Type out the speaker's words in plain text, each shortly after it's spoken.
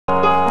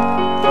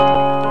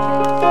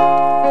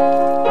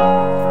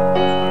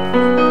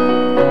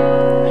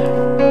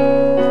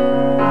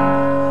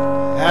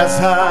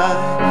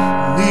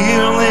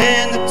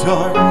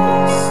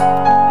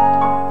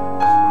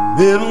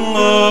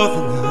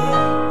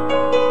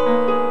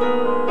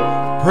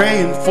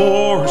praying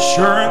for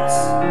assurance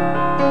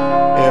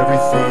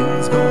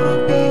everything's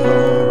gonna be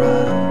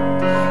alright.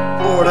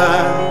 Lord,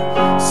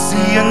 I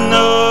see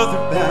another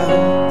battle,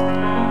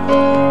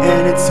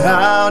 and it's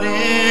out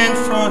in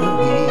front of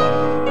me.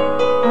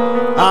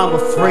 I'm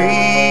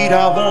afraid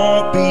I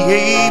won't be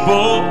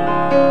able,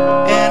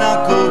 and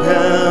I'll go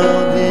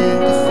down in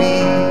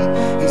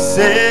defeat. He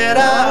said,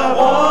 I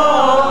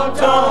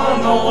walked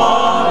on the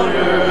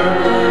water,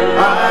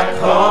 I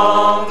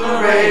calmed the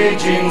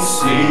raging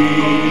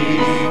sea,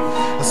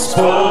 I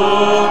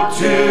spoke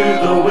to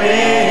the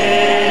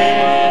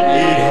wind,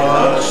 it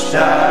hushed,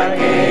 I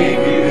gave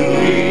you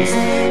peace.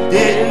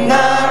 Didn't I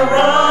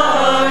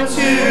run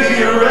to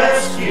your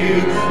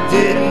rescue?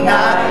 Didn't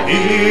I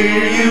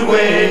hear you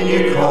when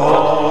you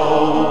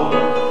called?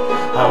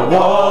 I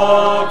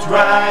walked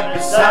right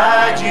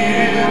beside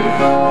you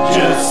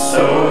just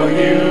so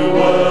you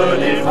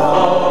wouldn't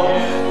fall.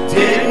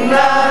 Didn't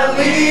I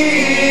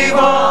leave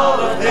all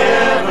of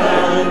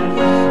heaven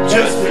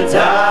just to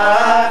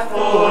die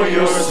for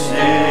your sin?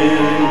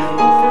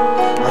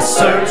 I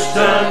searched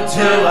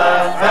until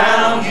I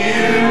found you,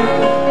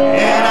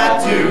 and I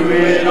do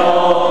it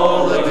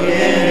all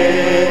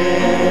again.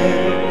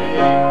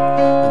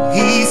 And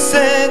he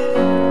said,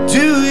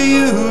 do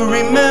you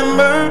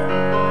remember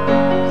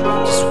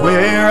just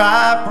where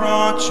I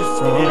brought you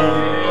from?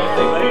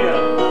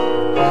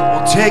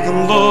 Well, take a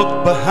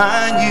look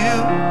behind you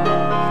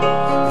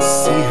and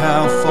see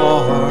how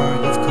far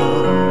you've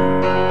come.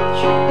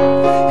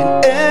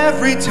 And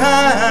every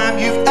time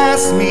you've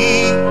asked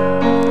me,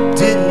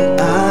 didn't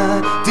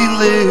I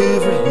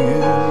deliver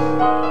you?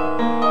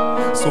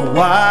 So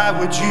why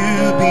would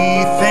you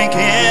be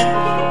thinking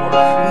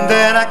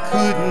that I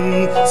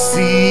couldn't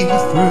see you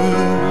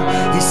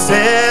through? He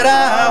said,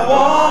 I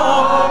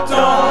walked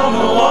on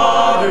the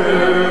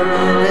water,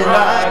 and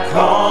I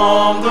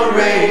calmed the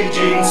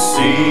raging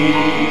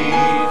sea.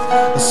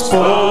 I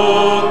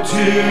spoke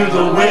to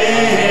the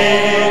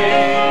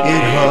wind,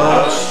 it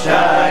hushed,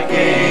 I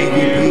gave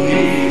you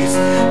peace.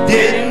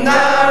 Didn't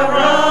I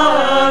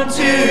run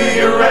to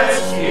your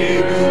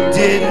rescue?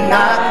 Didn't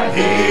I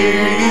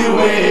hear you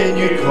when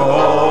you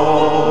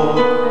called?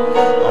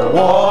 I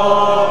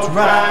walked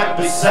right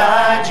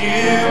beside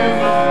you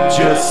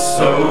just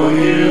so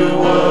you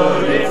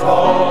wouldn't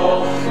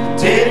fall.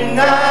 Didn't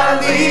I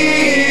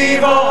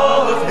leave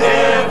all of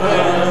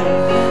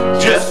heaven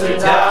just to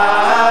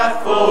die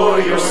for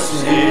your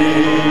sin?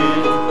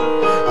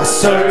 I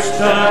searched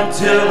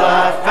until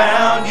I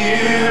found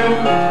you,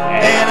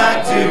 and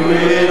I do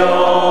it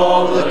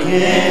all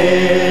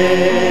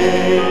again.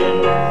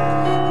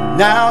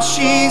 Now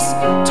she's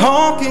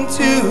talking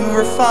to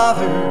her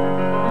father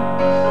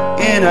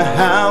in a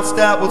house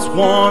that was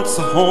once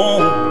a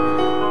home.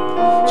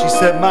 She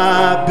said,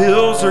 my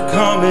bills are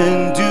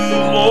coming due,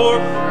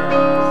 Lord.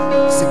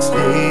 6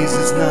 days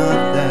is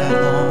not that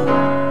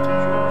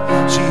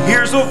long. She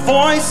hears a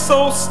voice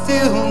so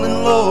still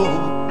and low,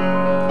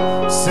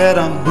 said,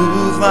 I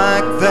moved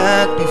like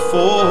that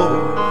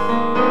before.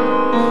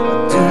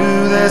 I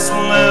do this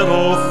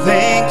little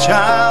thing,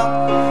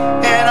 child,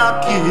 and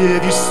I'll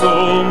give you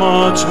so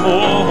much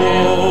more.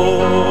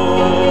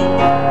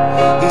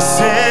 He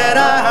said,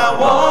 I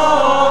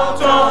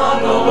walked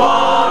on the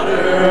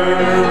water,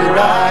 and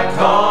I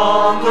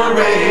calmed the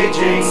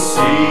raging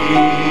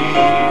seas.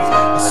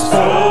 I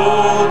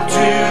spoke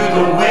to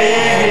the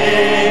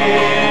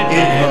wind,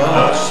 it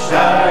hushed,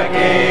 I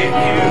gave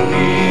you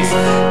peace.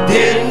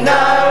 Didn't I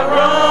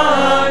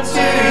run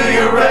to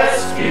your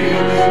rescue?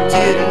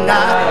 Didn't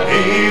I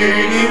hear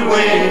you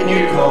when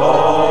you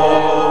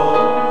called?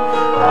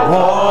 I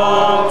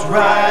walked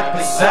right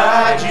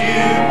beside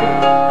you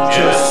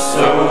just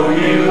so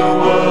you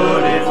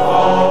wouldn't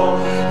fall.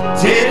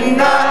 Didn't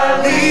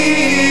I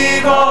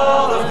leave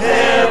all of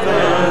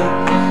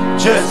heaven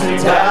just to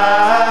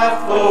die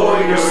for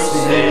your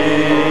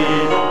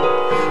sin?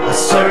 I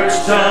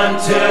searched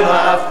until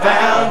I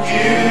found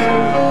you,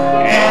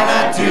 and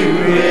I do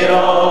it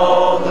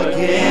all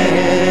again.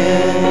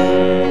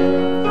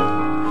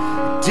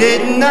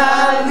 Didn't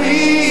I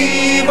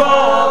leave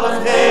all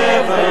of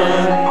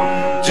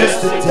heaven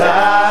just to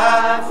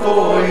die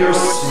for your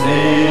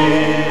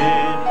sin?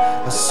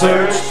 I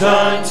searched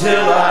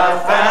until I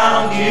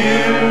found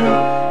you,